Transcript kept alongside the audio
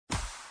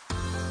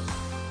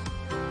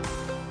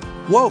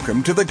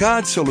Welcome to The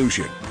God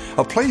Solution,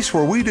 a place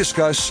where we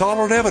discuss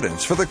solid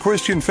evidence for the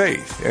Christian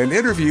faith and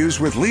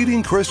interviews with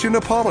leading Christian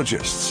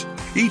apologists.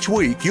 Each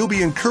week, you'll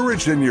be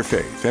encouraged in your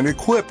faith and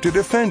equipped to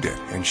defend it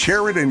and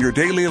share it in your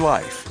daily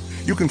life.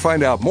 You can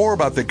find out more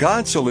about The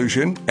God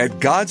Solution at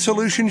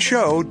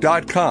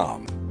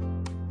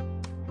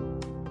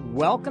GodSolutionShow.com.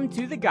 Welcome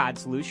to The God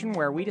Solution,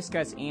 where we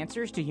discuss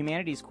answers to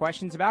humanity's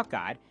questions about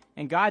God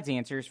and God's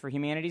answers for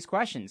humanity's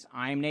questions.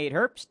 I'm Nate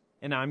Herbst.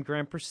 And I'm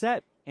Graham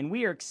Persett. And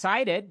we are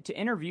excited to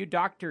interview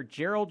Dr.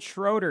 Gerald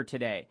Schroeder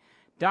today.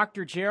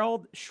 Dr.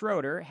 Gerald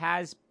Schroeder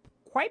has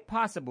quite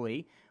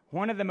possibly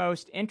one of the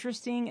most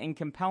interesting and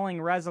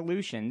compelling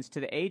resolutions to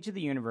the age of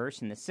the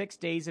universe in the 6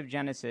 days of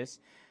Genesis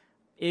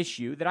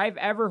issue that I've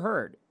ever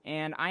heard.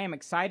 And I am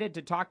excited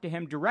to talk to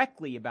him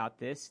directly about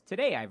this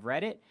today. I've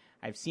read it.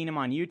 I've seen him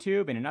on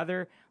YouTube and in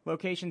other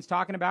locations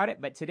talking about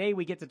it. But today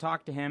we get to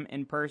talk to him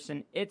in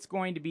person. It's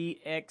going to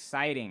be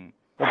exciting.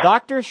 Well,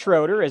 Dr.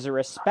 Schroeder is a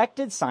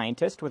respected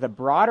scientist with a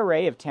broad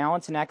array of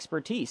talents and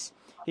expertise.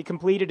 He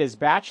completed his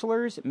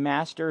bachelor's,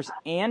 master's,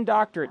 and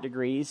doctorate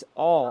degrees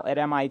all at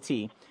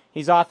MIT.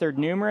 He's authored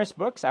numerous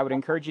books. I would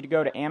encourage you to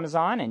go to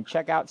Amazon and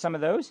check out some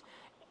of those,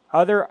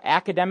 other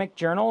academic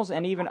journals,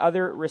 and even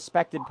other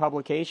respected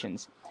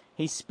publications.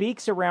 He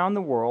speaks around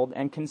the world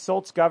and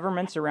consults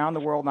governments around the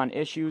world on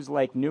issues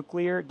like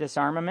nuclear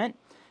disarmament.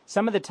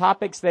 Some of the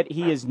topics that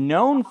he is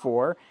known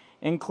for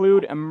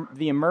include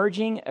the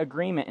emerging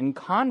agreement and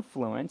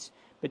confluence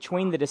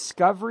between the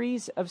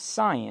discoveries of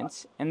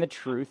science and the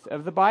truth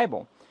of the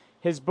Bible.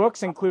 His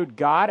books include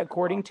God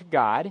According to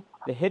God,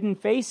 The Hidden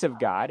Face of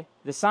God,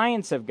 The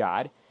Science of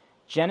God,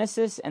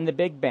 Genesis and the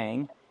Big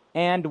Bang,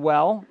 and,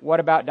 well, What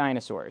About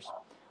Dinosaurs?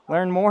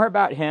 Learn more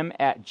about him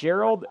at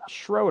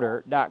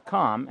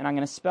GeraldSchroeder.com, and I'm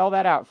going to spell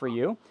that out for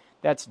you.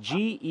 That's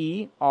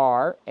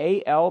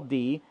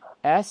GeraldSchroeder.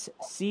 Again,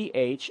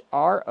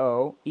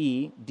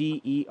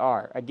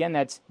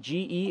 that's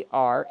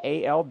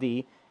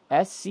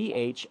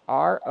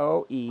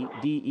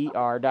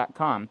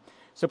GeraldSchroeder.com.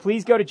 So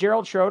please go to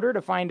Gerald Schroeder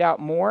to find out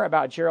more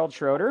about Gerald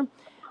Schroeder.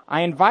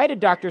 I invited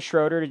Dr.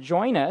 Schroeder to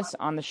join us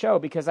on the show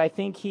because I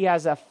think he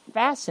has a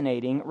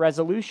fascinating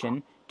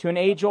resolution to an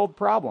age-old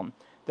problem,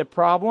 the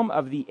problem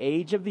of the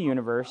age of the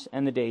universe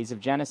and the days of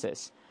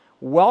Genesis.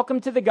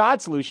 Welcome to the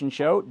God Solution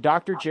Show,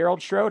 Dr.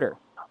 Gerald Schroeder.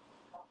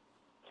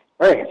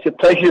 All right, it's a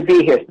pleasure to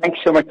be here. Thanks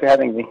so much for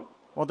having me.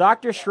 Well,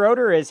 Dr.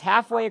 Schroeder is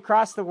halfway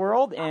across the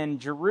world in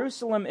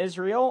Jerusalem,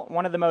 Israel,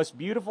 one of the most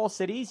beautiful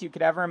cities you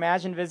could ever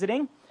imagine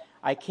visiting.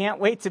 I can't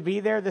wait to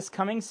be there this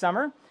coming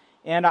summer,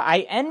 and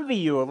I envy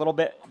you a little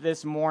bit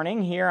this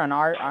morning here on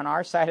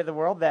our side of the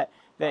world that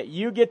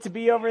you get to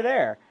be over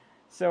there.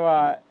 So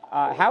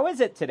how is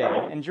it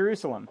today in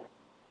Jerusalem?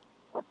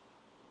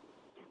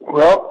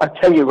 Well, I'll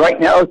tell you right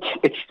now,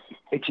 it's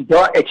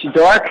dark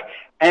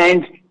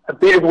and a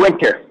bit of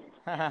winter.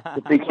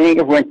 The beginning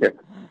of winter.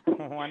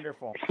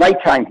 Wonderful. It's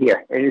nighttime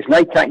here. It is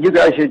nighttime. You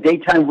guys are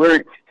daytime.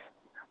 We're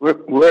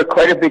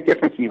quite a bit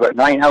different from you, about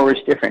 9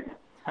 hours different.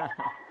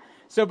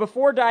 So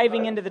before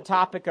diving into the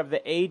topic of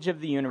the age of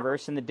the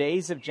universe and the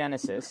days of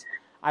Genesis,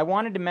 I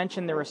wanted to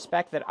mention the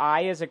respect that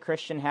I as a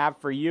Christian have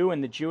for you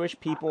and the Jewish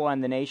people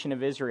and the nation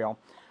of Israel.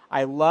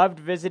 I loved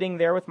visiting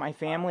there with my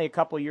family a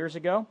couple years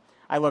ago.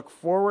 I look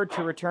forward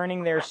to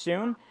returning there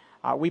soon.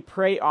 We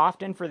pray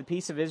often for the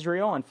peace of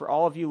Israel and for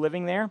all of you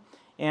living there.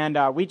 And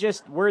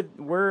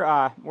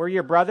we're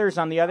your brothers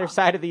on the other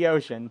side of the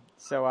ocean.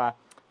 So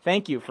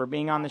thank you for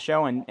being on the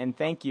show, and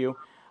thank you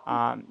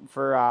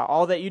for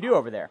all that you do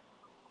over there.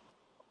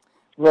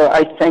 Well,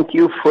 I thank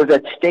you for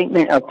that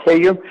statement. I'll tell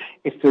you,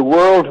 if the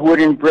world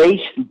would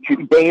embrace the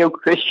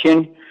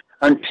Judeo-Christian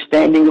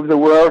understanding of the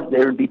world,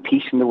 there would be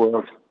peace in the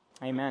world.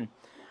 Amen.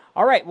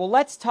 All right, well,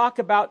 let's talk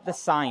about the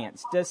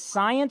science. Does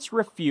science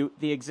refute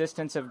the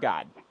existence of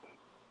God?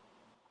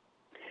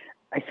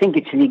 I think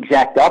it's the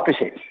exact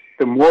opposite.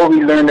 The more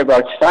we learn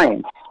about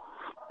science,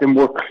 the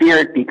more clear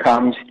it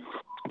becomes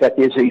that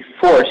there's a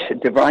force, a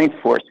divine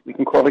force, we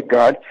can call it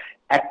God,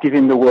 active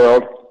in the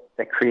world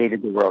that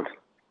created the world.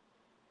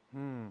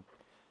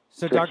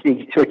 So it's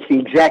the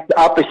exact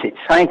opposite.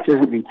 Science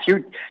doesn't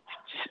refute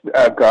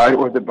God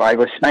or the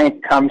Bible.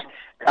 Science comes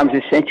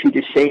essentially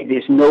to say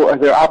there's no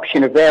other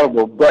option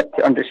available but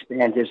to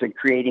understand there's a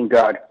creating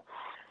God.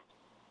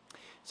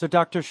 So,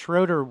 Dr.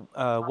 Schroeder,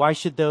 why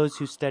should those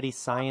who study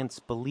science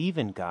believe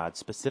in God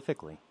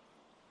specifically?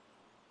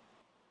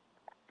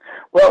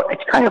 Well,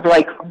 it's kind of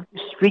like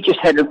we just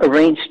had a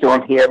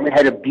rainstorm here. We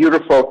had a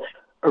beautiful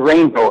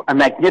rainbow, a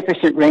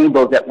magnificent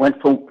rainbow that was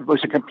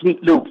a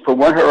complete loop from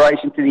one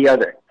horizon to the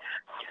other.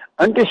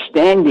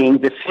 Understanding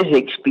the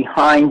physics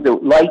behind the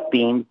light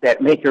beams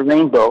that make a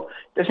rainbow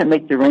doesn't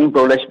make the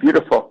rainbow less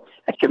beautiful.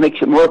 Actually, it makes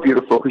it more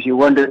beautiful because you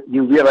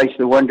realize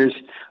the wonders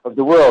of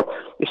the world.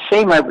 The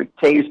same, I would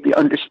say, is the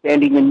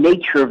understanding the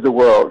nature of the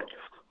world.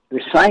 A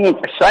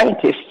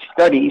scientist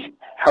studies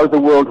how the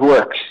world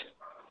works.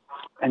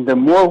 And the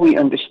more we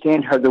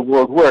understand how the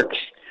world works,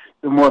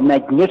 the more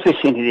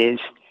magnificent it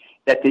is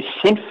that the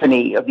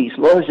symphony of these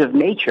laws of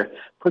nature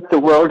put the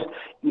world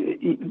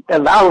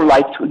allow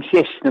life to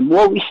exist. The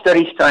more we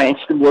study science,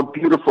 the more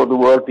beautiful the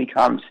world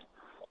becomes,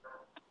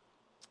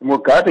 the more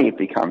godly it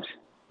becomes.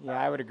 Yeah,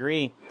 I would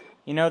agree.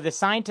 You know, the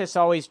scientist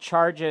always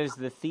charges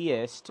the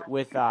theist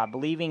with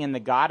believing in the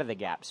God of the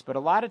gaps, but a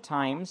lot of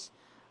times,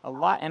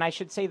 and I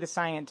should say the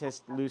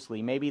scientist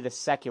loosely, maybe the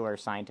secular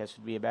scientist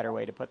would be a better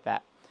way to put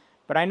that.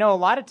 But I know a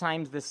lot of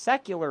times the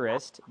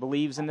secularist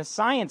believes in the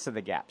science of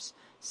the gaps.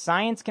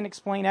 Science can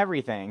explain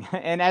everything.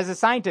 And as a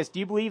scientist, do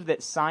you believe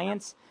that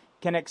science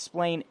can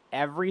explain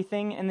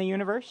everything in the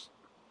universe?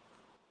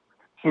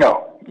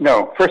 No.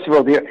 First of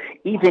all,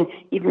 even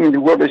in the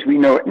world as we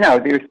know it now,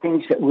 there are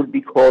things that would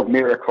be called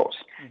miracles.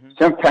 Mm-hmm.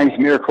 Sometimes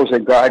miracles are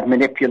God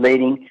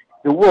manipulating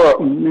the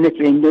world,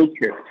 manipulating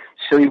nature,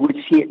 so you would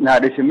see it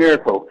not as a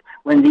miracle.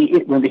 When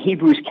the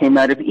Hebrews came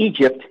out of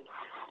Egypt,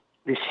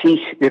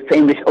 the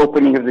famous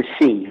opening of the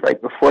sea,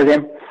 right before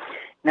them.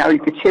 Now you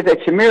could say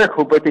that's a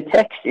miracle, but the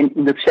text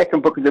in the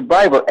second book of the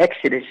Bible,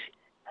 Exodus,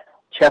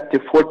 chapter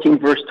 14,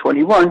 verse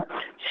 21,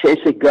 says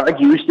that God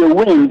used the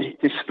wind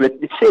to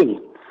split the sea.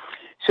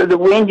 So the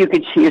wind you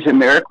could see as a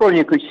miracle, and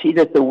you could see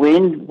that the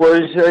wind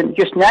was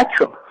just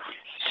natural.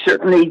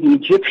 Certainly the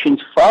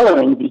Egyptians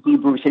following the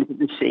Hebrews into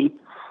the sea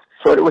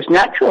thought it was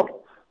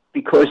natural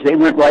because they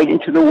went right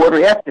into the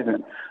water after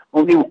them.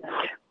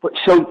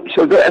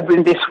 So they're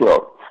in this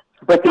world.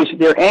 But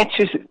there are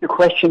answers to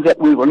questions that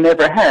we will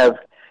never have,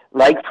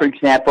 like, for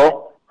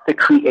example, the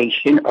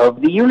creation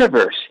of the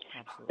universe.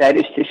 That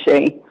is to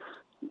say,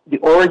 the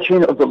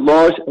origin of the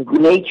laws of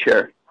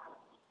nature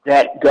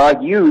that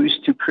God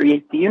used to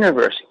create the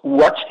universe.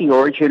 What's the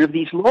origin of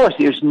these laws?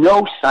 There's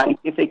no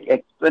scientific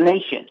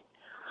explanation.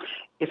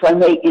 If I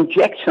may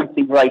inject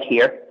something right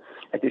here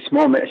at this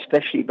moment,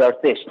 especially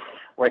about this,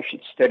 why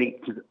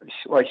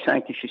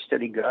scientists should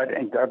study God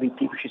and godly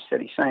people should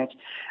study science.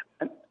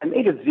 I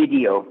made a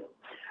video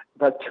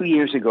about 2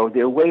 years ago.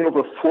 There were way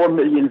over 4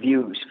 million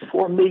views.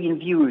 4 million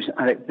views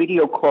on a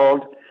video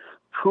called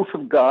Proof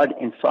of God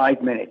in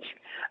 5 minutes.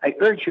 I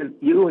urge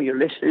you or your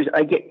listeners,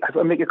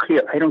 I'll make it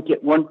clear, I don't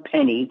get 1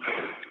 penny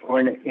or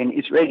in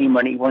Israeli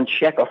money, 1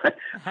 shekel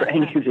for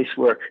any of this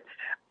work,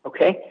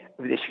 okay,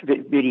 of this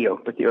video.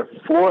 But there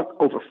are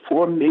over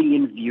 4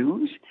 million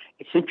views.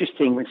 It's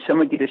interesting, when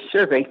someone did a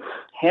survey,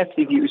 half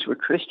the views were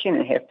Christian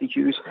and half the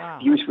views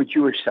were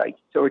Jewish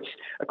sites. So it's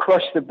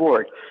across the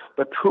board.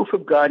 But Proof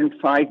of God in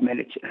 5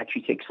 minutes, it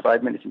actually takes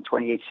 5 minutes and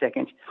 28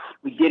 seconds.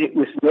 We did it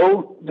with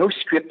no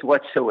script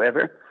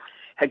whatsoever.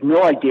 Had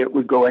no idea it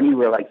would go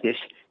anywhere like this.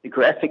 The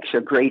graphics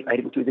are great. I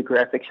didn't do the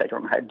graphics. I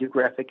don't know how to do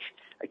graphics.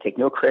 I take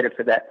no credit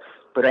for that.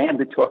 But I am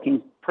the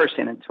talking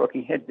person and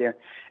talking head there.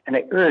 And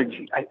I urge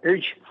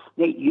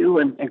Nate, you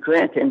and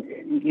Grant and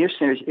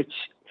listeners,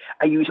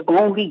 I use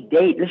only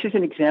data. This is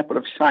an example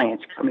of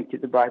science coming to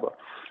the Bible.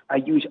 I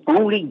use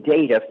only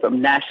data from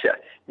NASA,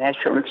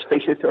 National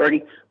Space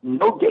Authority,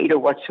 no data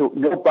whatsoever,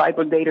 no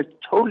Bible data,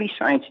 totally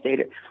science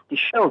data, to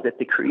show that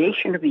the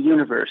creation of the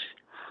universe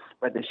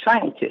by the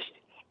scientist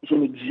is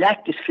an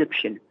exact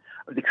description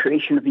of the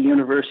creation of the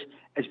universe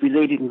as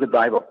related in the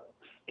Bible.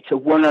 It's a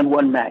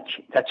one-on-one match.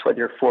 That's why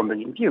there are 4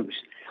 million views.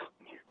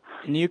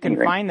 And you can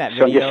find that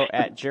video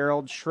at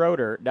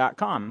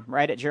GeraldSchroeder.com.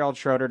 Right at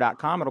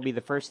GeraldSchroeder.com, it'll be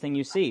the first thing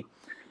you see.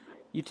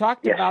 You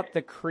talked about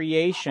the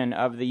creation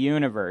of the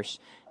universe.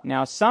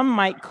 Now, some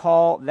might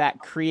call that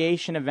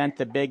creation event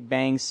the Big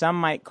Bang. Some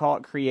might call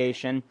it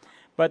creation.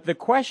 But the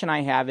question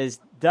I have is,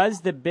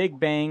 does the Big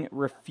Bang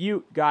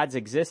refute God's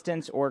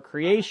existence or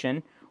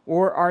creation,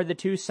 or are the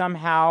two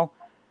somehow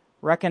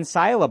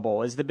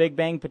reconcilable? Is the Big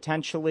Bang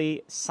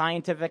potentially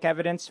scientific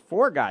evidence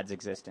for God's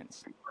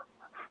existence?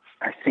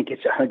 I think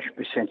it's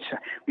 100%.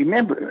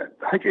 Remember,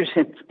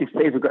 100% in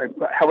favor of God.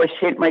 How I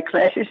say it in my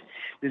classes,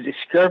 the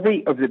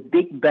discovery of the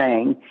Big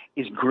Bang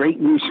is great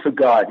news for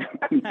God.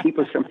 I mean,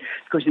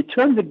 because the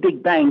term the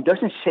Big Bang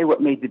doesn't say what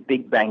made the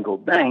Big Bang go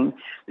bang.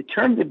 The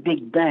term the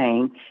Big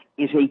Bang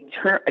is a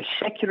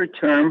secular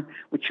term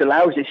which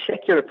allows a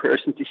secular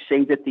person to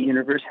say that the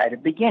universe had a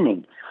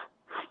beginning.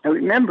 Now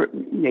remember,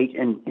 Nate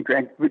and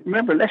Grant,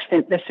 less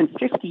than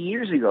 50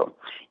 years ago,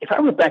 if I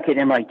were back at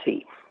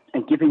MIT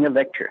and giving a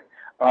lecture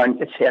on,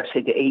 let's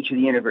say, the age of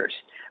the universe,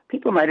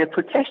 people might have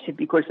protested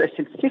because less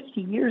than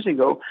 50 years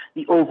ago,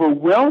 the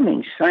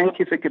overwhelming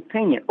scientific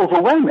opinion,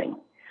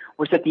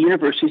 was that the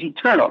universe is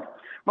eternal.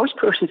 Most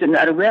persons are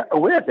not aware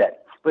of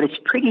that, but it's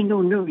pretty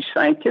new news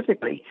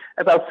scientifically.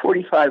 About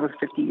 45 or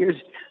 50 years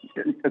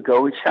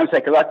ago, it sounds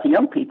like a lot to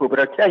young people, but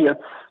I'll tell you,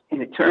 in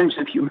the terms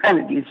of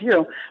humanity is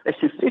zero, less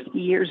than 50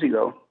 years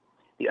ago,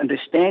 the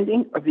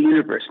understanding of the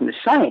universe from the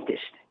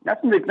scientist,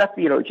 not the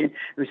theologian,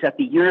 was that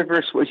the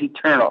universe was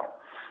eternal.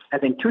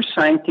 And then 2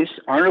 scientists,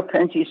 Arnold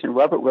Penzias and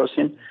Robert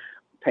Wilson,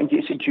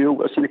 Penzias a Jew,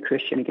 Wilson a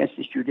Christian, against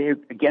this the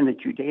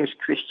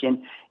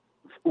Judeo-Christian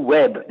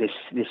web,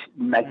 this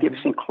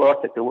magnificent cloth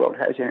that the world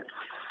has in it,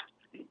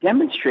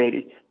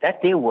 demonstrated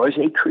that there was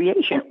a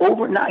creation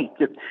overnight.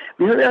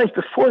 We realized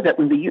before that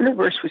when the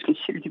universe was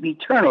considered to be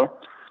eternal,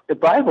 The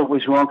Bible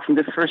was wrong from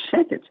the first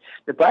sentence.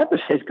 The Bible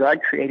says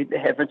God created the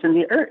heavens and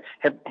the earth.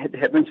 The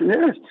heavens and the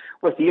earth.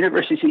 Well, if the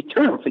universe is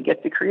eternal,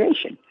 forget the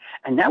creation.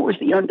 And that was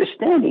the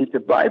understanding. The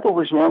Bible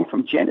was wrong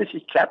from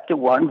Genesis chapter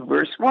 1,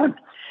 verse 1.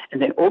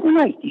 And then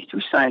overnight, these two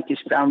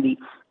scientists found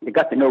they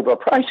got the Nobel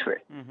Prize for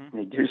it. Mm-hmm.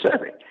 And they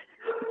deserve it.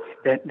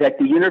 That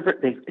the universe,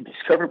 they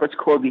discovered what's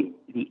called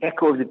the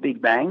echo of the Big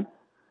Bang.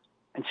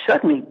 And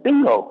suddenly,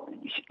 bingo,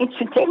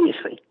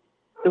 instantaneously,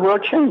 the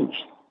world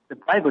changed. The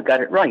Bible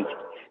got it right.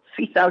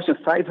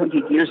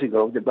 3,500 years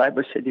ago, the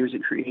Bible said there was a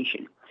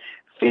creation.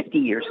 50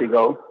 years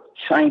ago,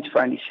 science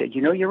finally said,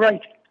 you're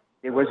right.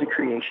 There was a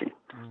creation.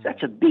 So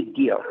that's a big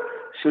deal.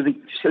 So the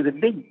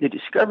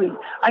discovery,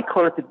 I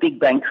call it the Big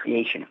Bang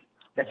creation.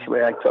 That's the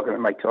way I talk about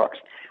in my talks.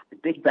 The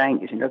Big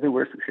Bang is another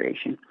word for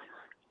creation.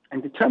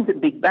 And the term the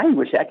Big Bang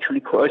was actually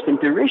caused in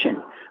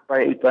derision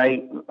by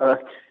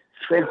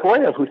Fred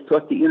Hoyle, who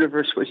thought the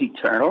universe was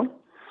eternal,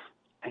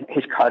 and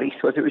his colleagues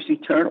thought it was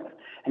eternal.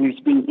 And he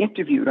was being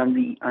interviewed on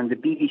the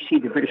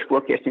BBC, the British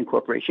Broadcasting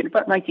Corporation,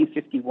 about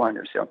 1951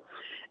 or so.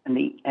 And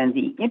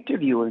the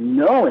interviewer,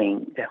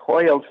 knowing that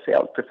Hoyle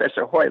felt,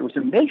 Professor Hoyle was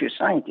a major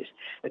scientist,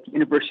 that the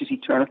universe is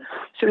eternal.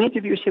 So the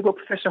interviewer said, well,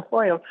 Professor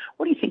Hoyle,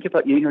 what do you think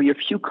about your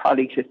few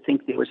colleagues that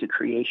think there was a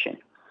creation?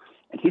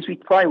 And his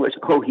reply was,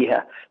 oh,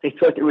 yeah, they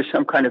thought there was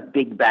some kind of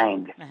Big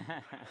Bang.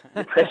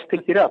 The press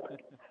picked it up.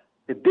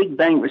 The Big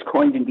Bang was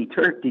coined in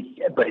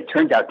but it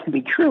turned out to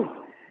be true.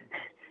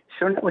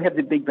 So now we have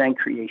the Big Bang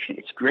creation.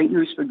 It's great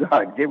news for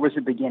God. There was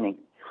a beginning.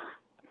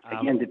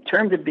 Again, the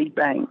term the Big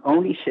Bang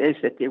only says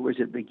that there was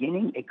a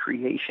beginning, a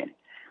creation.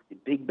 The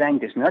Big Bang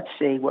does not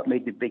say what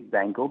made the Big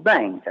Bang go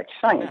bang. That's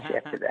science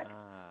after that.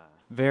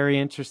 Very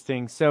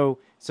interesting. So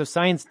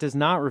science does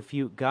not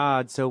refute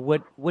God. So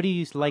what do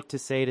you like to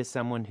say to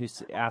someone who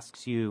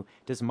asks you,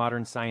 does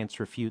modern science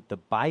refute the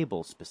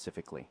Bible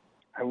specifically?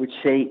 I would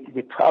say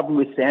the problem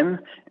with them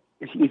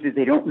is either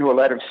they don't know a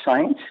lot of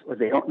science or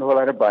they don't know a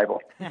lot of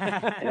Bible.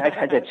 And I've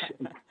had that.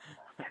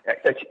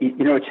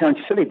 It sounds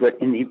silly, but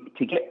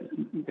to get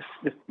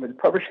the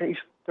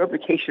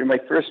publication of my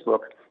first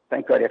book,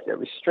 thank God, after that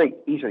was straight,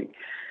 easily.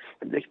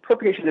 The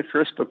publication of the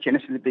first book,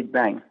 Genesis of the Big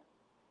Bang,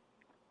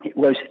 it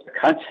was a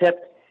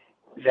concept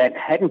that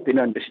hadn't been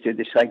understood,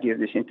 this idea of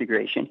this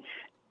integration.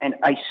 And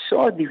I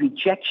saw the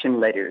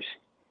rejection letters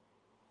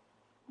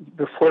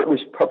before it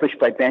was published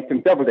by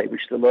Bantam Doubleday,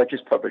 which is the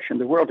largest publisher in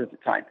the world at the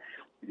time.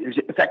 In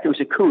fact, it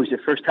was a coup. It was the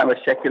first time a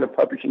secular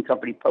publishing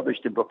company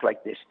published a book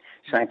like this,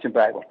 Science and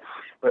Bible.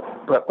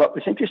 But what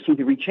was interesting,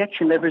 the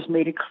rejection letters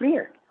made it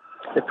clear.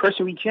 The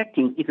person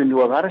rejecting either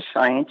knew a lot of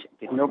science,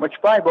 didn't know much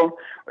Bible,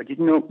 or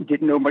didn't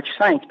know much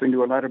science, but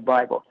knew a lot of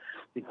Bible.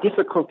 The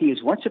difficulty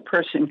is once a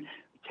person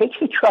takes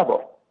the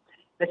trouble,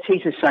 let's say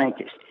he's a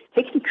scientist,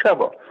 takes the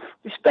trouble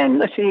to spend,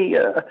 let's say,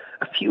 a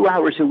few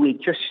hours a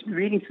week just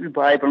reading through the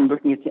Bible and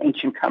looking at the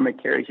ancient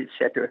commentaries,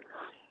 etc.,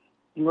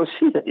 you will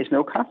see that there's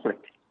no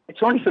conflict.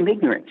 It's only from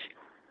ignorance.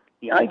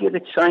 The idea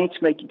that science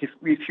may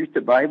refute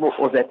the Bible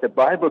or that the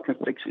Bible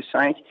conflicts with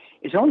science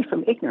is only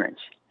from ignorance.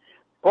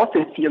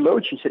 Often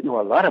theologians that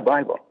know a lot of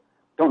Bible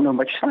don't know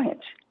much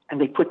science.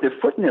 And they put their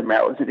foot in their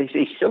mouths and they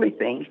say silly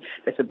things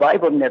that the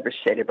Bible never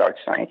said about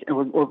science,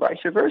 or vice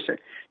versa.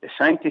 The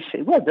scientists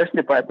say, well, doesn't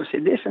the Bible say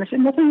this? And I say,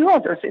 nothing at all.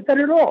 It doesn't say that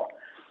at all.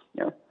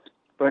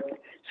 But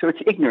so it's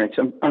ignorance.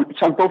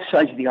 It's on both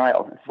sides of the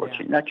aisle,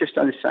 unfortunately, not just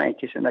on the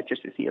scientists and not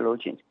just the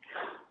theologians.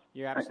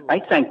 You're absolutely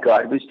I thank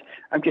God.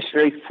 I'm just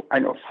very,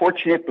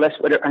 fortunate,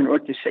 blessed, whatever. I don't know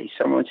what to say.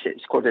 Someone said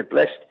it's called a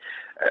blessed.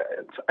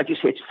 I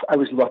just say I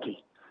was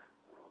lucky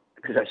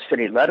because I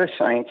studied a lot of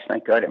science.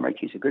 Thank God,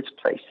 MIT is a good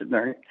place to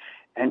learn it.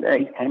 And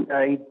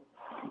I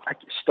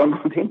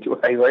stumbled into it.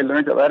 I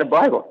learned a lot of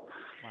Bible.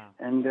 Wow.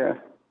 And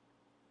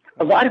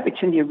a lot of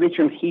it's in the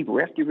original Hebrew.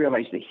 You have to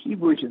realize the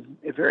Hebrew is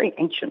a very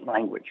ancient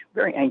language,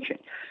 very ancient.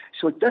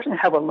 So it doesn't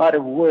have a lot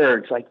of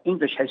words, like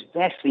English has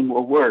vastly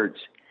more words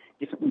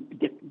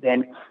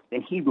than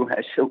Hebrew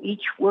has. So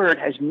each word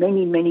has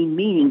many, many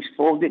meanings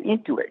folded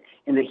into it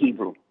in the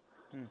Hebrew.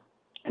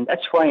 And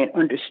that's why in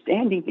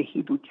understanding the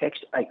Hebrew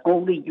text, I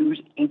only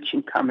use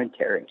ancient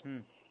commentary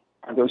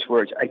on those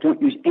words. I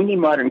don't use any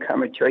modern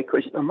commentary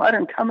because a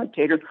modern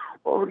commentator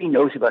already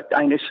knows about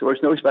dinosaurs,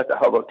 knows about the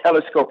Hubble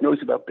telescope, knows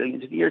about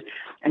billions of years.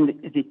 And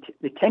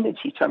the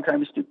tendency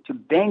sometimes is to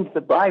bend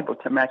the Bible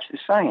to match the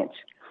science,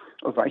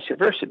 or vice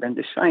versa, bend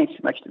the science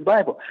to match the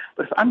Bible.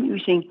 But if I'm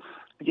using,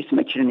 just to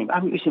mention a name,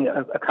 I'm using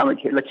a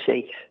commentator, let's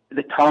say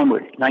the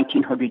Talmud,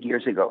 1900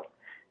 years ago.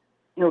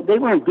 They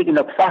weren't digging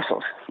up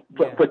fossils,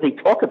 but they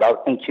talk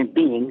about ancient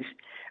beings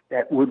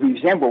that would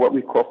resemble what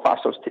we call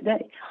fossils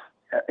today,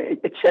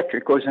 etc.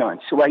 It goes on.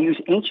 So I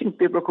use ancient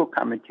biblical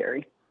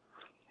commentary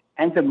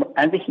and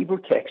the Hebrew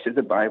text of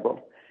the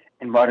Bible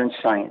and modern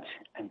science,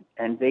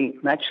 and they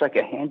match like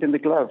a hand in the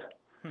glove.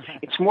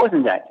 It's more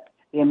than that.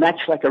 They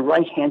match like a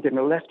right hand and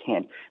a left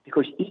hand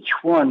because each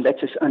one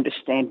lets us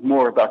understand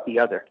more about the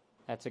other.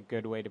 That's a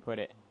good way to put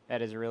it.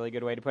 That is a really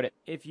good way to put it.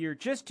 If you're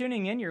just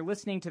tuning in, you're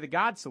listening to The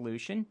God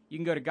Solution. You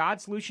can go to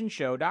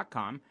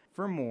GodSolutionShow.com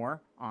for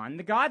more on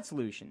The God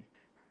Solution.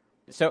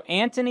 So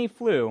Antony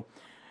Flew,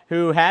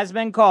 who has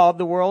been called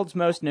the world's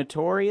most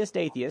notorious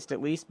atheist,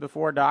 at least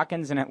before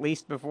Dawkins and at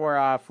least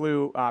before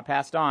Flew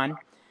passed on.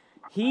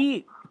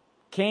 He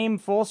came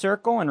full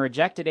circle and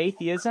rejected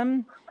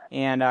atheism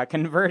and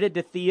converted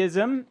to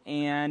theism,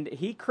 and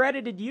he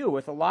credited you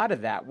with a lot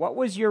of that. What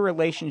was your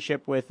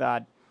relationship with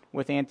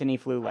Anthony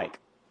Flew like?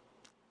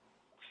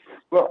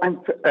 Well,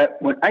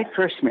 when I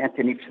first met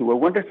Anthony Flew, a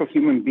wonderful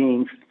human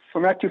being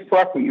from not too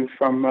far from you,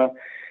 from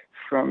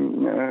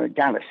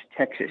Dallas,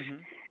 Texas,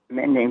 a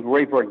man named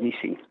Roy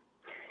Borghese.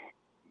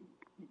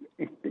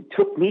 It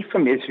took me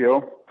from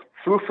Israel,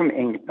 flew from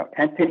England,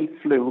 Anthony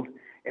Flew,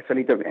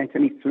 Anthony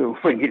Flew,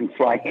 he didn't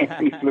fly,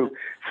 Anthony Flew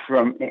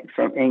from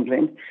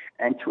England,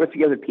 and two or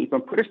three other people,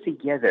 and put us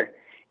together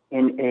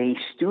in a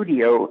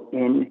studio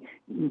in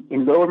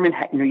Lower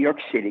Manhattan, New York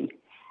City,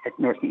 at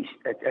Northeast,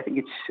 I think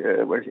it's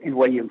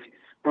NYU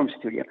film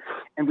studio,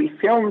 and we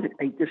filmed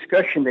a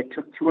discussion that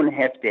took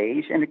 2.5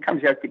 days, and it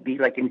comes out to be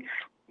like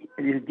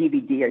there's a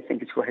DVD, I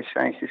think it's called Has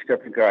Science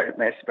Discovered God? It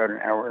lasts about an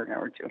hour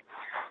or two.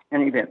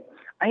 And even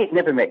I had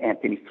never met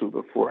Anthony Flew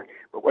before,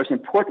 but what's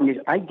important is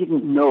I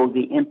didn't know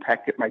the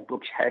impact that my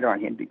books had on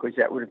him, because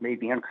that would have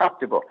made me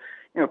uncomfortable.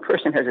 You know, a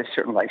person has a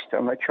certain lifestyle.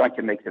 I'm not trying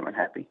to make them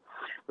unhappy,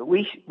 but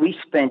we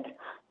spent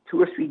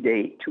 2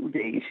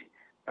 days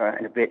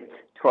and a bit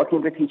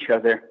talking with each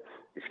other,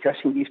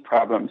 discussing these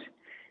problems.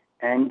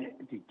 And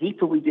the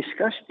deeper we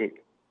discussed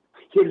it,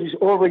 he was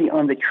already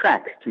on the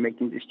track to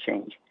making this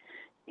change.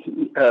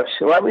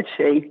 So I would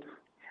say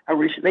our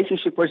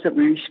relationship was that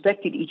we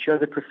respected each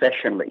other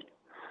professionally.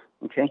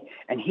 Okay,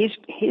 and his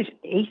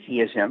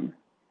atheism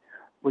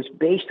was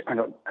based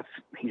on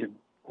he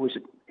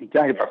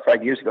died about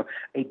 5 years ago,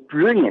 a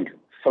brilliant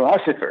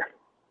philosopher,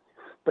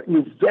 but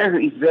knew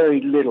very,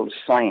 very little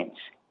science.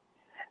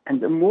 And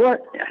the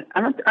more,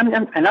 I'm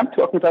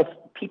talking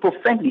about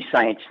people-friendly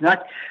science,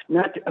 not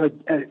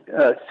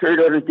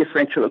third-order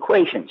differential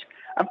equations.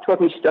 I'm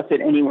talking stuff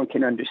that anyone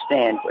can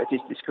understand, what I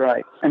just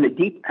described. And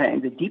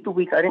the deeper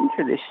we got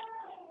into this,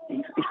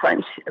 his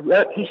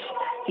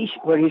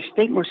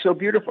statement was so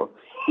beautiful.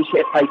 He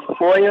said, I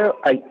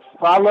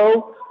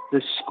follow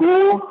the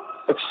school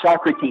of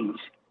Socrates.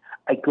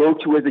 I go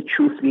to where the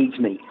truth leads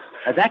me.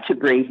 Now, that's a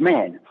brave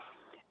man.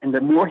 And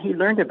the more he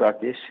learned about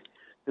this,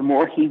 the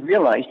more he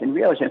realized. And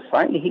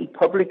finally he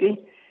publicly,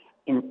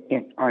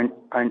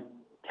 on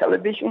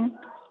television,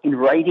 in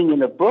writing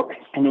in a book,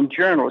 and in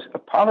journals,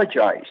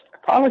 apologized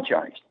for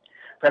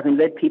having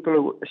led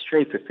people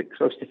astray for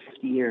close to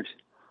 50 years.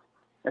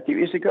 That there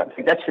is a God.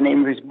 That's the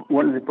name of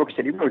one of the books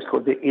that he wrote. It's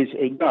called There Is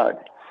a God.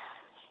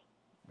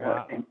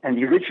 Wow. And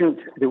the original,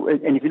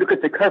 and if you look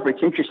at the cover,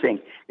 it's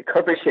interesting. The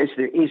cover says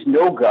there is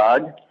no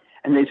God,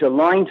 and there's a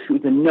line through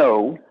the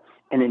no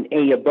and an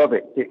A above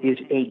it. There is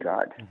a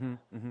God.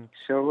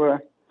 So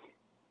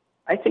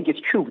I think it's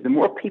true. The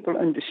more people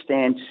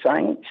understand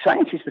science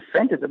is the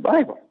friend of the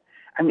Bible.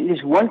 I mean,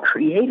 there's one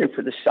creator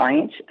for the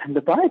science and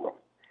the Bible.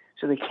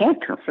 So they can't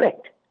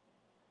conflict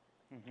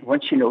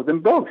once you know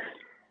them both.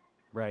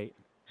 Right.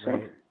 So,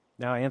 right.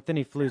 Now,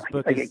 Anthony Flew's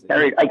book I get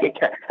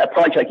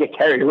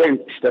carried away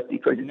with stuff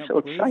because it's so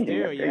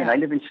exciting. And I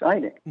live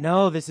inside it.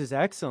 No, this is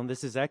excellent.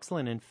 This is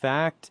excellent. In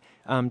fact,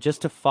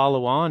 just to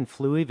follow on,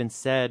 Flew even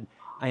said,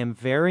 I am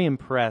very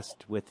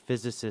impressed with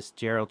physicist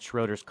Gerald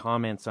Schroeder's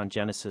comments on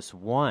Genesis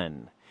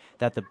 1,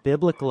 that the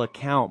biblical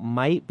account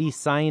might be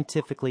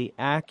scientifically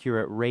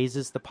accurate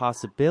raises the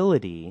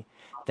possibility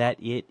that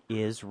it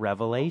is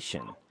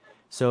revelation.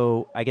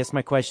 So I guess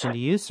my question to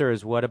you, sir,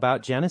 is what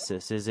about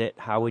Genesis?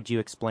 How would you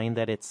explain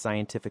that it's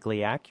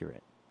scientifically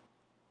accurate?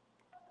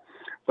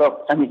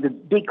 Well, I mean, the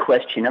big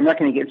question, I'm not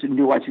going to get into the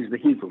nuances of the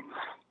Hebrew,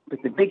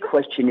 but the big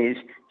question is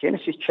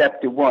Genesis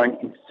chapter 1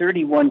 in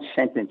 31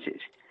 sentences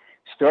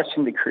starts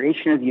from the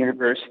creation of the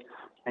universe,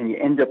 and you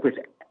end up with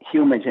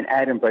humans and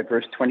Adam by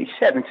verse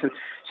 27. So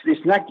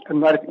there's not a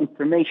lot of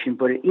information,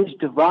 but it is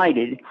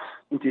divided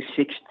into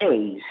 6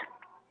 days.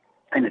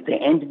 And at the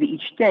end of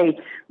each day,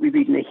 we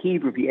read in the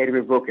Hebrew, the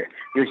Eder Voker.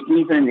 There's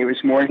even and there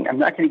is morning. I'm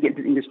not going to get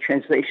into the English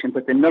translation,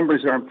 but the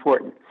numbers are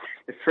important.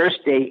 The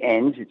first day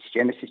ends, it's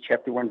Genesis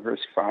chapter 1,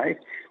 verse 5.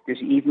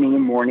 There's evening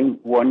and morning,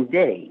 one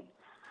day.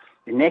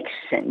 The next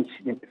sentence,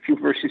 a few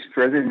verses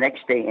further, the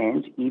next day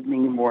ends,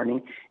 evening and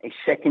morning, a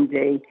second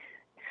day,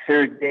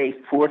 third day,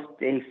 fourth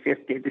day,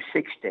 fifth day, the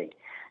sixth day.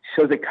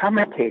 So the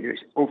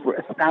commentators over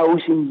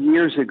 1,000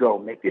 years ago,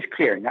 make this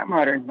clear, not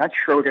modern, not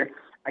Schroeder,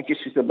 I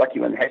just was the lucky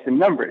one that has the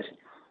numbers,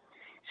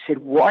 said,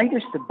 why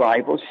does the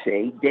Bible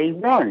say day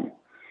 1?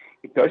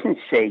 It doesn't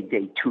say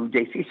day 2,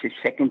 day 3. It says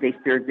second day,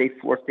 third day,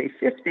 fourth day,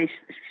 fifth day,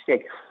 sixth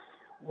day.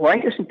 Why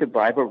doesn't the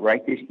Bible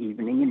write this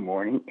evening and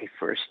morning a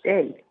first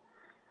day?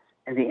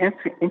 And the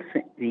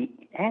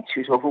answer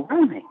is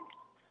overwhelming.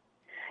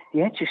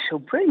 The answer is so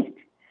brilliant.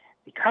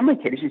 The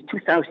commentators, this is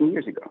 2,000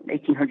 years ago,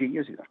 1,800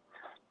 years ago.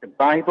 The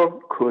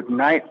Bible could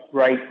not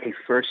write a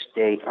first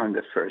day on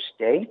the first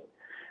day,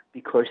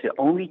 because the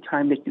only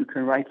time that you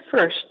can write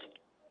first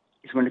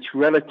is when it's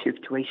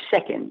relative to a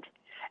second.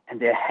 and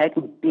there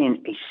hadn't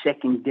been a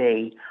second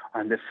day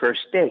on the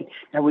first day.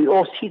 Now, we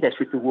all see this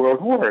with the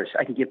world wars.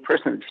 I can give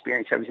personal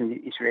experience. I was in the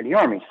Israeli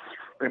army.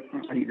 But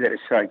I'll leave that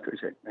aside because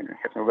I don't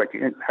have no right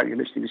to how your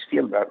listeners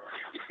feel about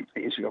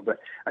Israel. But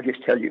I'll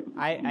just tell you,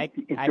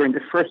 during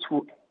the first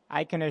war,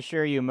 I can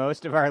assure you,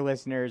 most of our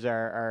listeners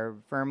are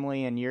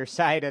firmly in your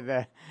side of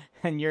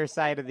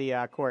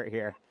the court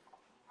here.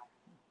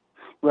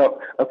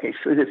 Well, okay.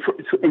 So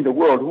in the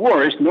world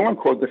wars, no one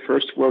called the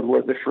First World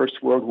War the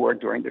First World War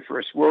during the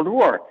First World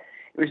War.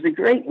 It was the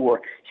Great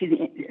War.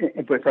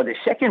 But for the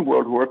Second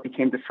World War, it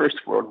became the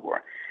First World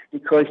War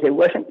because there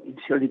wasn't.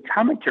 So the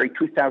commentary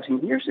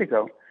 2,000 years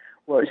ago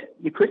was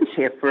you couldn't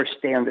say a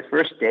first day on the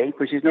first day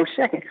because there's no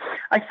second.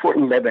 I fought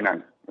in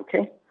Lebanon.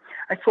 Okay,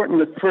 I fought in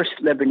the First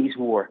Lebanese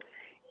War.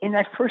 In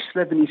that First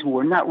Lebanese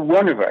War, not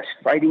one of us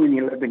fighting in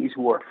the Lebanese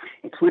War,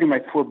 including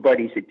my four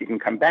buddies that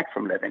didn't come back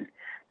from Lebanon,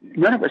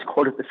 none of us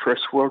called it the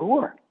First World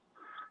War.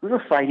 We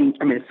were fighting,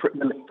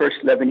 the First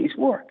Lebanese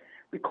War.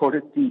 We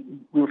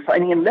were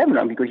fighting in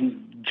Lebanon because these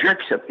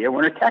jerks up there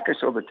want to attack us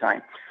all the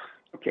time.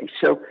 Okay,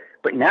 so,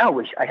 but now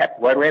why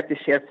do I have to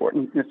say I fought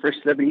in the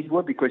First Lebanese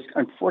War? Because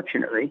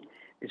unfortunately,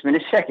 there's been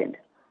a second.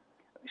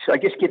 So I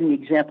just give an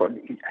example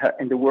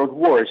in the world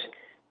wars,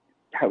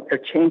 how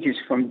it changes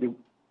from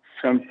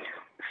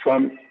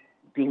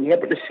being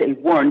able to say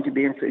one to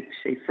being able to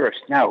say first.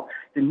 Now,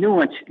 the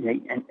nuance,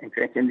 Nate, and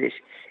correct in this,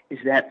 is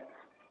that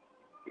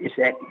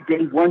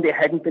day one there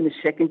hadn't been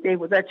a second day.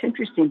 Well, that's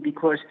interesting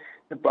because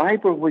the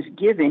Bible was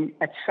given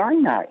at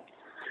Sinai,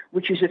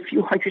 which is a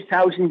few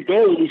 100,000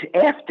 days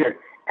after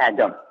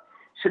Adam.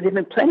 So there have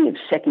been plenty of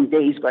second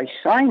days by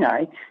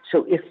Sinai.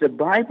 So if the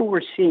Bible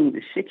were seeing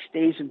the 6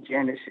 days of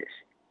Genesis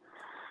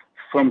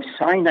from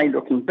Sinai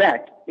looking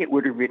back, it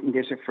would have written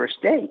there's a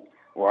first day.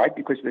 Why?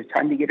 Because by the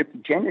time you get up to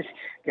Genesis,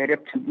 get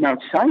up to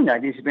Mount Sinai,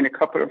 there's been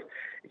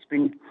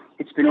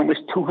it's been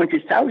almost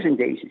 200,000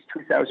 days. It's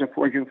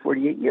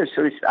 2,448 years.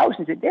 So there's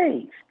thousands of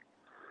days.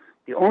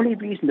 The only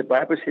reason the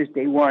Bible says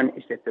day one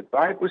is that the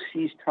Bible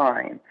sees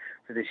time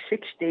for the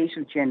 6 days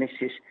of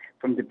Genesis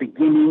from the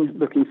beginning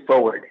looking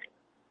forward.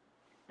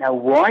 Now,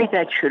 why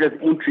that should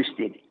have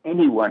interested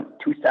anyone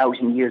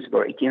 2,000 years ago,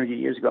 1,800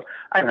 years ago,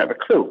 I don't have a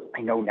clue.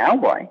 I know now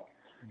why.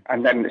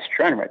 I'm not an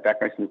astronomer. My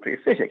background is nuclear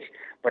physics,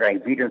 but I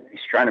read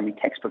astronomy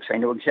textbooks. I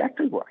know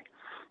exactly why.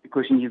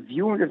 Because when you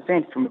view an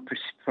event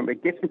from a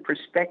different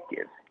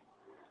perspective,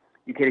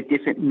 you get a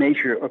different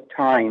measure of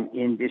time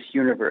in this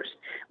universe.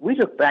 We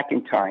look back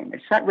in time.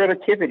 It's not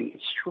relativity.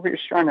 It's true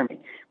astronomy.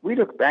 We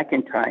look back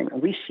in time,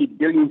 and we see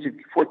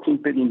 14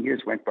 billion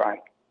years went by.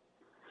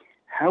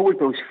 How would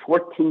those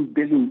 14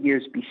 billion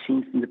years be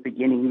seen from the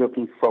beginning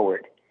looking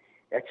forward?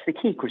 That's the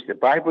key, because the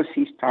Bible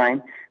sees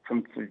time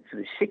for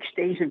the 6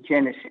 days of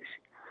Genesis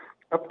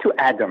up to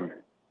Adam,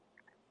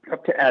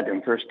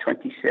 verse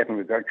 27,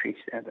 where God creates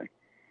Adam.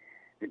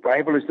 The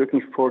Bible is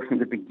looking forward from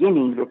the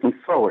beginning, looking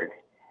forward.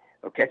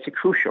 Okay, that's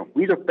crucial.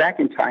 We look back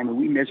in time and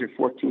we measure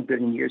 14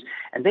 billion years,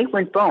 and they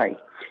went by.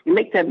 You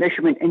make that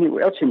measurement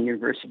anywhere else in the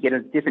universe, you get a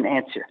different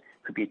answer.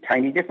 Could be a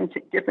tiny difference,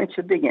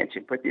 a big answer,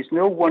 but there's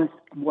no one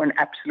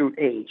absolute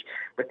age.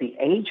 But the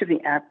age of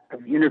the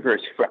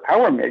universe for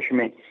our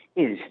measurement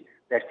is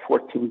that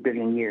 14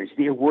 billion years.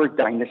 There were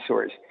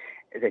dinosaurs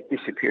that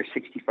disappeared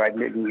 65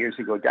 million years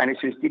ago.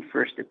 Dinosaurs did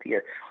first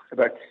appear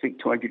about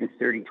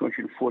 230,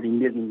 240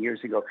 million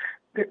years ago.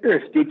 The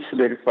Earth did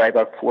solidify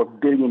about 4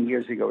 billion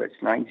years ago.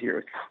 That's 9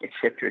 zeros, et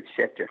cetera, et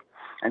cetera.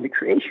 And the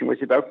creation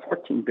was about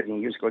 14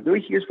 billion years ago.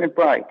 Those years went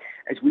by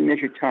as we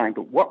measure time.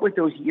 But what were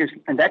those years?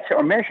 And that's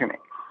our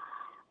measurement.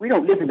 We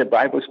don't live in the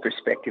Bible's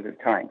perspective of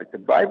time, but the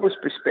Bible's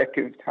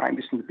perspective of time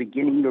is from the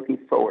beginning looking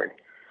forward.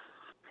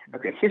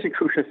 Okay, here's a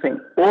crucial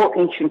thing. All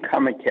ancient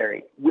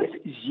commentary, with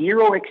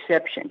zero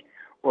exception,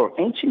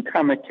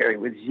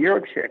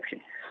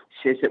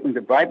 says that when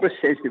the Bible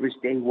says there was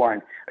day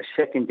one, a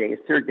second day, a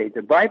third day,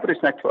 the Bible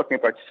is not talking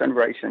about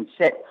sunrise,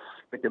 sunset,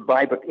 but the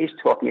Bible is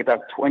talking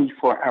about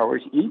 24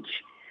 hours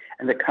each.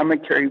 And the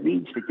commentary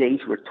reads the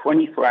days were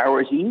 24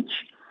 hours each,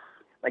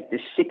 like the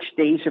 6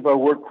 days of our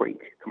work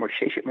week. Like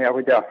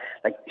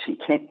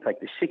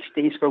the 6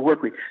 days of our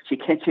work week. So you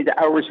can't say the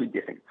hours were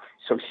different.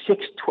 So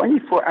 6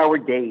 24-hour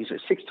days or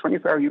 6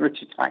 24-hour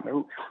units of time, I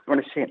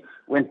want to say it,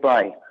 went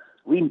by.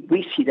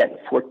 We see that in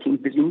 14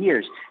 billion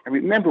years. And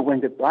remember,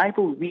 when the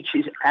Bible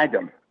reaches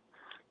Adam,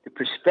 the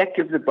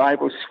perspective of the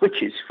Bible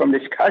switches from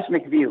this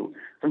cosmic view,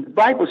 from the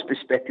Bible's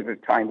perspective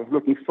of time, of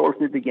looking forward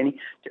from the beginning,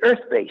 to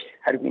earth-based.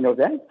 How do we know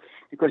that?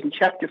 Because in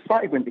chapter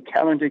 5, when the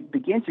calendar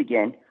begins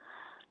again,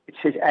 it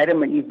says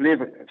Adam and Eve live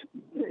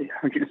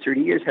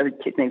 130 years, have a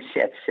kid named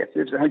Seth. Seth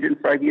lives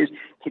 105 years,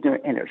 kid named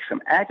Enosh.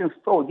 From Adam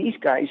forward, these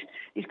guys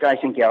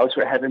and gals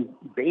were having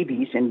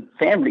babies and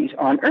families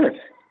on earth.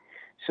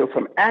 So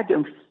from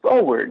Adam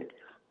forward,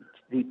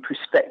 the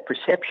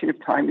perception of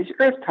time is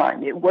earth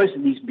time. It was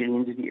these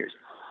billions of years.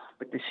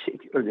 But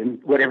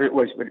whatever it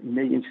was,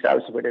 millions,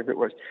 thousands, whatever it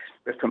was.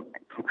 But from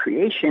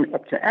creation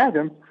up to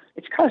Adam,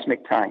 it's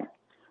cosmic time.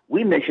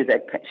 We measure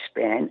that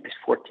span as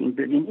 14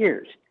 billion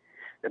years.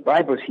 The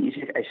Bible sees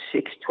it as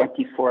 6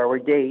 24-hour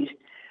days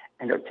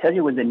And I'll tell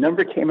you, when the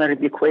number came out of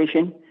the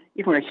equation,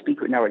 even when I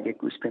speak now, I get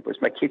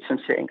goosebumps. My kids, I'm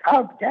saying,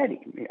 Abba, Daddy.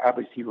 I mean,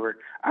 Abba's the word.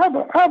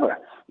 Abba, Abba.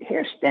 Your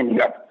hair's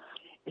standing up.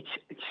 It's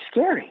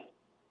scary.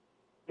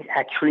 It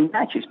actually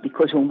matches,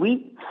 because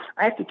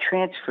I have to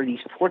transfer these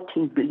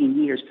 14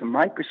 billion years from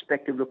my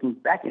perspective, looking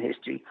back in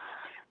history,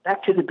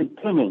 back to the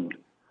beginning,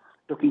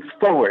 looking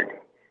forward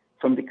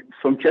from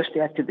just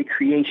after the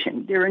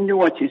creation. There are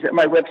nuances. At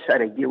my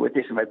website, I deal with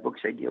this. In my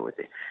books, I deal with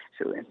it.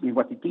 So we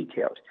want the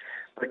details.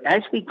 But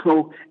as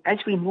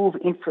we move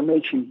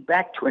information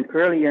back to an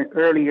earlier and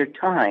earlier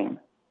time,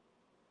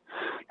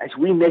 as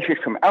we measure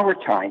from our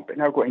time, but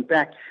now going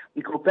back,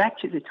 we go back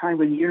to the time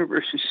when the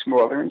universe is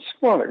smaller and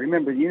smaller.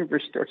 Remember, the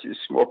universe starts at a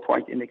small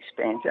point and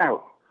expands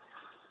out.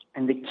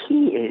 And the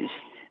key is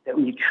that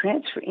when you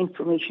transfer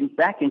information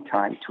back in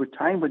time to a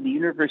time when the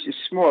universe is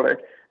smaller,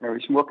 or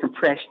is more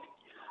compressed,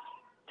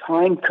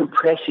 time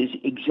compresses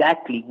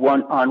exactly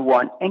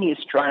one-on-one. Any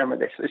astronomer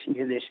that's listening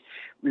to this,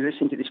 we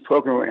listen to this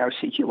program right now,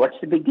 say, gee, what's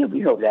the big deal? We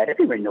know that.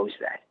 Everyone knows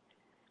that.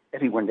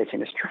 Everyone that's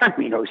in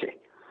astronomy knows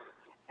it.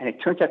 And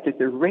it turns out that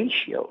the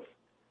ratio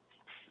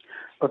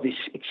of this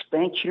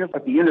expansion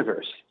of the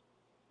universe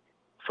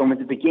from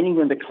the beginning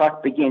when the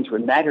clock begins,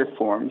 when matter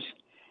forms,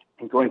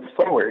 and going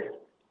forward,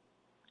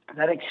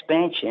 that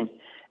expansion,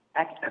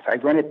 if I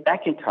run it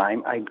back in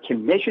time, I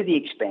can measure the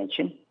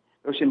expansion.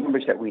 Those are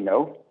numbers that we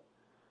know.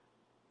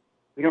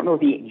 We don't know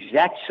the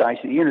exact size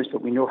of the universe,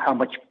 but we know how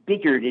much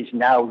bigger it is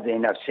now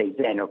than, I'll say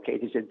then, okay?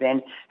 There's a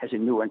then has a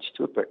nuance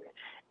to it,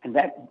 and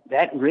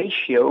that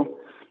ratio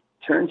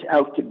turns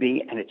out to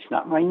be, and it's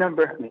not my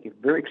number, I make it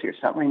very clear,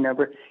 it's not my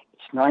number,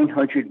 it's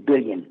 900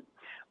 billion.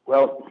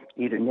 Well,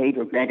 either Nate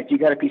or Grant, if you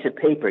got a piece of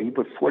paper, you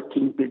put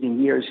 14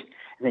 billion years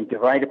and then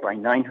divide it by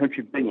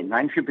 900 billion.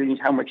 900 billion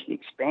is how much the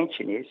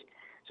expansion is,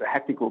 so I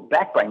have to go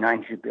back by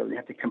 900 billion. I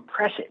have to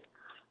compress it,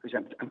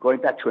 because I'm going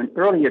back to an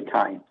earlier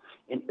time,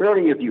 an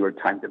earlier view of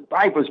time, the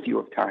Bible's view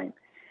of time.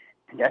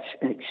 And that's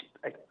an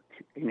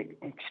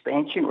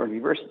expansion or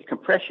reverse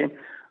compression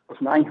of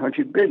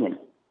 900 billion.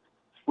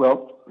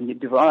 Well, when you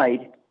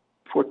divide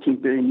 14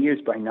 billion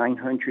years by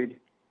 900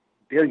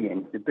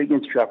 billion, the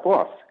billions drop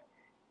off,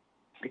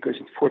 because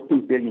it's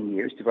 14 billion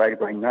years divided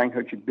by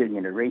 900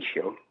 billion, a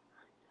ratio.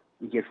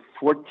 You get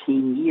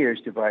 14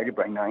 years divided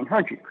by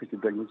 900, because the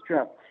billions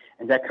drop.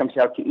 And that comes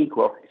out to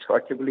equal, it's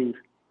hard to believe,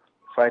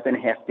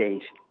 5.5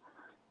 days,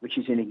 which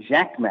is an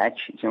exact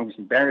match. It's almost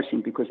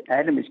embarrassing, because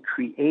Adam is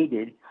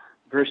created,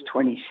 verse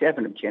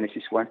 27 of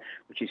Genesis 1,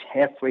 which is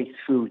halfway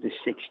through the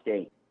sixth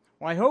day.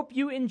 Well, I hope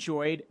you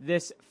enjoyed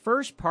this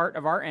first part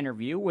of our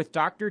interview with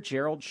Dr.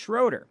 Gerald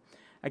Schroeder.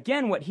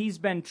 Again, what he's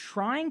been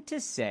trying to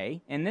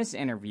say in this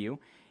interview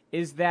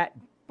is that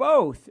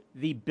both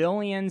the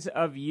billions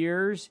of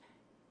years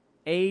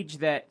age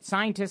that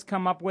scientists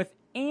come up with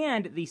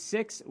and the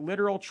 6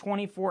 literal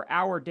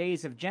 24-hour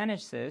days of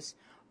Genesis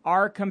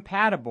are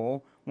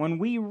compatible when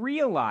we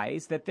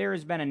realize that there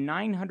has been a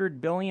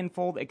 900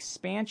 billion-fold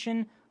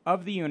expansion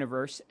of the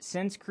universe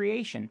since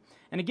creation.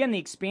 And again, the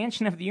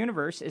expansion of the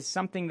universe is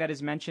something that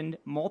is mentioned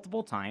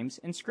multiple times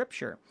in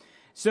Scripture.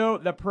 So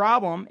the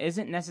problem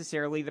isn't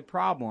necessarily the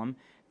problem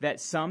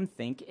that some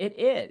think it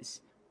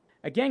is.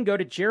 Again, go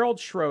to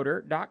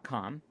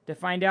GeraldSchroeder.com to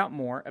find out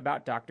more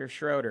about Dr.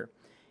 Schroeder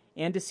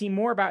and to see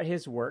more about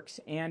his works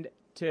and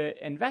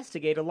to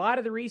investigate a lot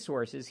of the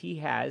resources he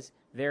has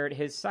there at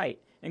his site,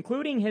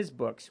 including his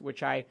books,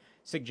 which I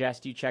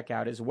suggest you check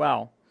out as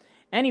well.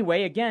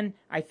 Anyway, again,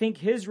 I think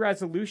his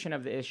resolution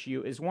of the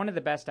issue is one of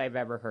the best I've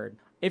ever heard.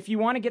 If you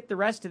want to get the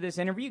rest of this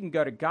interview, you can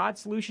go to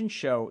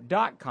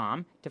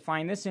GodSolutionShow.com to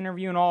find this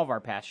interview and all of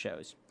our past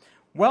shows.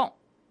 Well,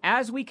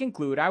 as we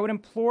conclude, I would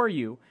implore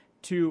you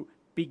to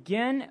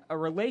begin a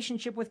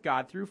relationship with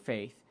God through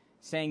faith,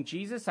 saying,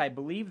 Jesus, I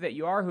believe that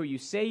you are who you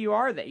say you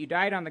are, that you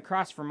died on the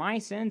cross for my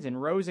sins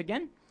and rose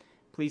again.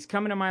 Please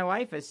come into my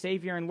life as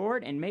Savior and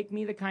Lord and make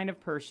me the kind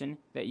of person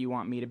that you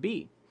want me to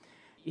be.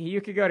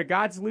 You could go to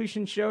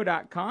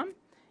GodSolutionShow.com,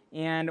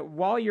 and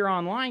while you're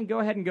online, go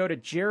ahead and go to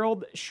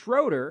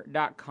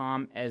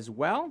GeraldSchroeder.com as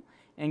well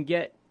and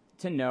get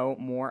to know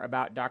more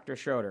about Dr.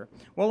 Schroeder.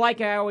 Well, like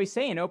I always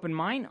say, an open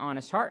mind,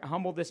 honest heart,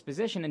 humble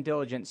disposition, and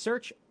diligent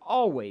search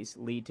always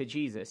lead to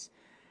Jesus.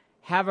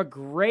 Have a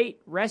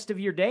great rest of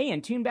your day,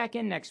 and tune back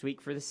in next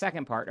week for the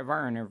second part of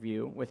our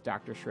interview with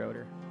Dr.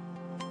 Schroeder.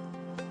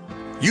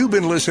 You've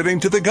been listening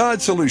to The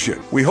God Solution.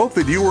 We hope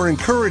that you were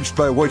encouraged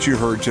by what you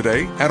heard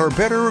today and are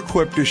better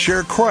equipped to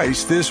share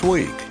Christ this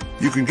week.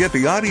 You can get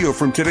the audio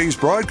from today's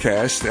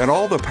broadcast and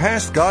all the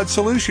past God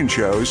Solution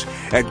shows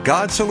at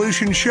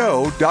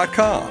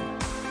GodSolutionShow.com.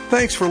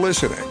 Thanks for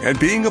listening and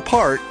being a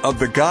part of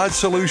The God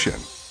Solution.